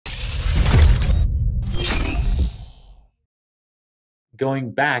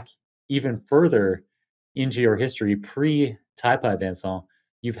going back even further into your history, pre-Taipei, Vincent,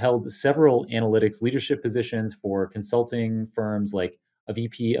 you've held several analytics leadership positions for consulting firms like a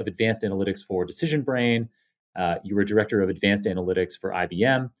VP of Advanced Analytics for Decision Brain. You were Director of Advanced Analytics for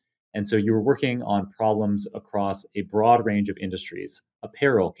IBM. And so you were working on problems across a broad range of industries: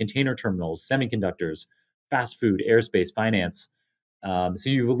 apparel, container terminals, semiconductors, fast food, aerospace, finance. So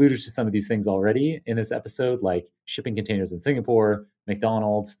you've alluded to some of these things already in this episode, like shipping containers in Singapore,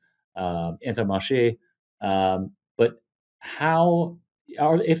 McDonald's, Intermarché. But how,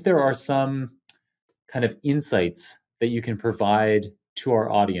 if there are some kind of insights that you can provide to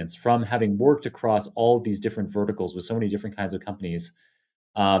our audience from having worked across all of these different verticals with so many different kinds of companies,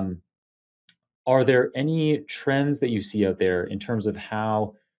 um, are there any trends that you see out there in terms of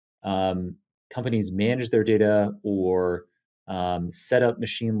how um, companies manage their data or set up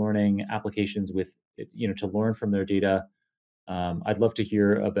machine learning applications with, to learn from their data? I'd love to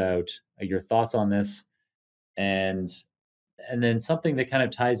hear about your thoughts on this, and then something that kind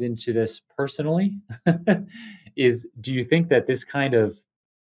of ties into this personally is: do you think that this kind of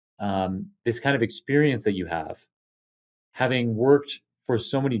experience that you have, having worked for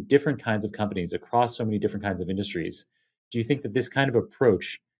so many different kinds of companies across so many different kinds of industries, do you think that this kind of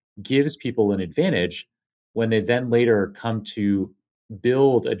approach gives people an advantage when they then later come to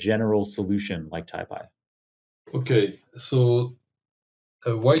build a general solution like Taipei? Okay, so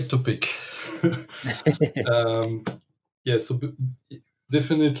a wide topic. um, yeah, so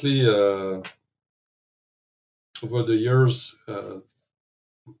definitely over the years,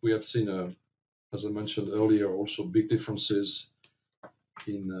 we have seen, as I mentioned earlier, also big differences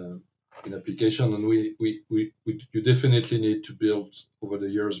in application, and you definitely need to build over the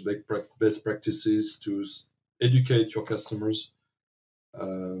years best practices to educate your customers,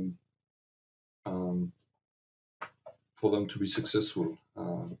 um, um, for them to be successful.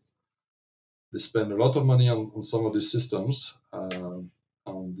 They spend a lot of money on some of these systems, and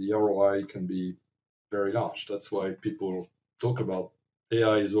the ROI can be very large. That's why people talk about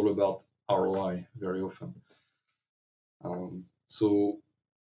AI is all about ROI very often. So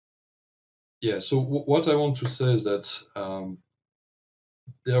yeah, so what I want to say is that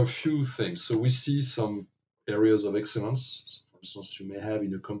there are a few things. So we see some areas of excellence. For instance, you may have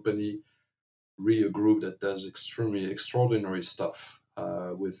in a company really a group that does extremely extraordinary stuff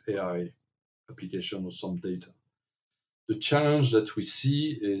with AI application or some data. The challenge that we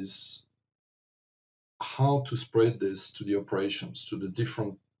see is how to spread this to the operations, to the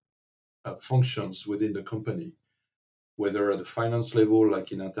different functions within the company, whether at the finance level,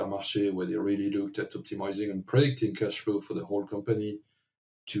 like in Intermarché, where they really looked at optimizing and predicting cash flow for the whole company,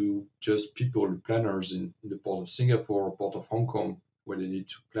 to just people, planners in the port of Singapore or port of Hong Kong, where they need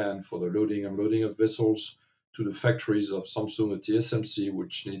to plan for the loading and unloading of vessels, to the factories of Samsung at TSMC,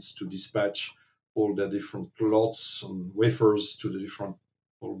 which needs to dispatch all their different lots and wafers to the different,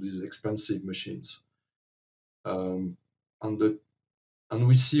 all these expensive machines. And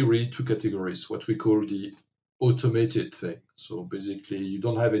we see really two categories: what we call the automated thing. So basically, you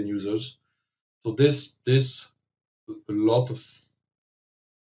don't have end users. So this a lot of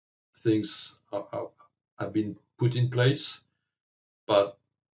things have been put in place, but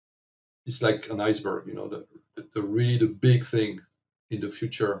it's like an iceberg. The really the big thing in the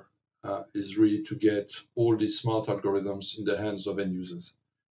future is really to get all these smart algorithms in the hands of end users,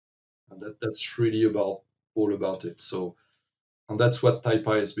 and that's really all about it. So, and that's what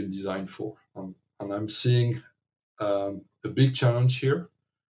Taipei has been designed for. And I'm seeing a big challenge here,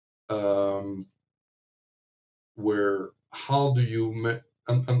 where how do you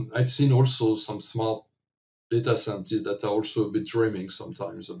and I've seen also some smart data scientists that are also a bit dreaming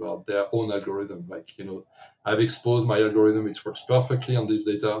sometimes about their own algorithm. Like, I've exposed my algorithm, it works perfectly on this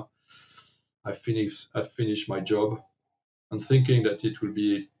data. I've finished my job, and thinking that it will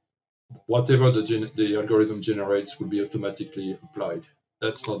be whatever the algorithm generates will be automatically applied.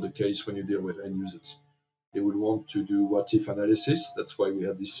 That's not the case when you deal with end users. They will want to do what if analysis. That's why we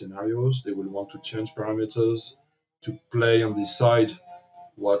have these scenarios. They will want to change parameters, to play and decide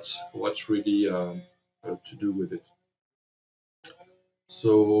what's really to do with it.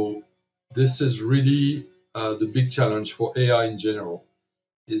 So this is really the big challenge for AI in general,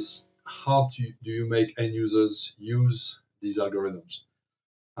 is how do you make end users use these algorithms?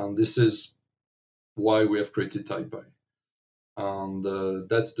 And this is why we have created Taipei. And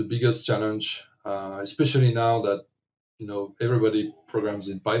that's the biggest challenge, especially now that everybody programs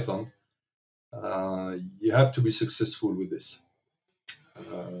in Python. You have to be successful with this,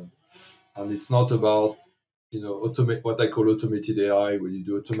 and it's not about automate what I call automated AI, where you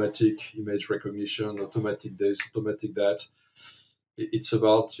do automatic image recognition, automatic this, automatic that. It's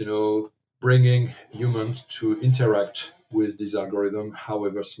about bringing humans to interact with this algorithm,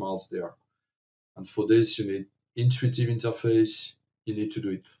 however smart they are. And for this, you need intuitive interface. You need to do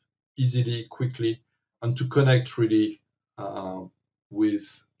it easily, quickly, and to connect really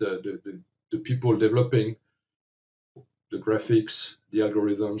with the people developing the graphics, the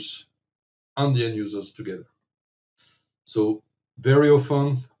algorithms, and the end users together. So very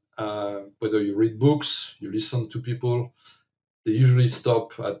often, whether you read books, you listen to people, they usually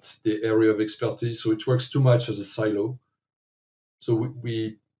stop at the area of expertise. So it works too much as a silo. So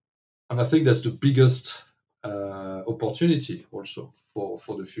we and I think that's the biggest opportunity also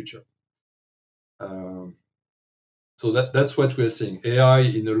for the future. Um, so that's what we're seeing. AI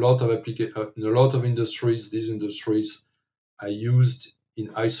in a lot of in a lot of industries. These industries are used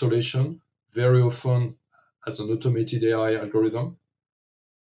in isolation, very often as an automated AI algorithm.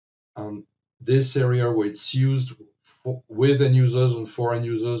 And this area where it's used with end users and for end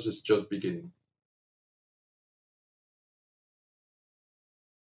users is just beginning.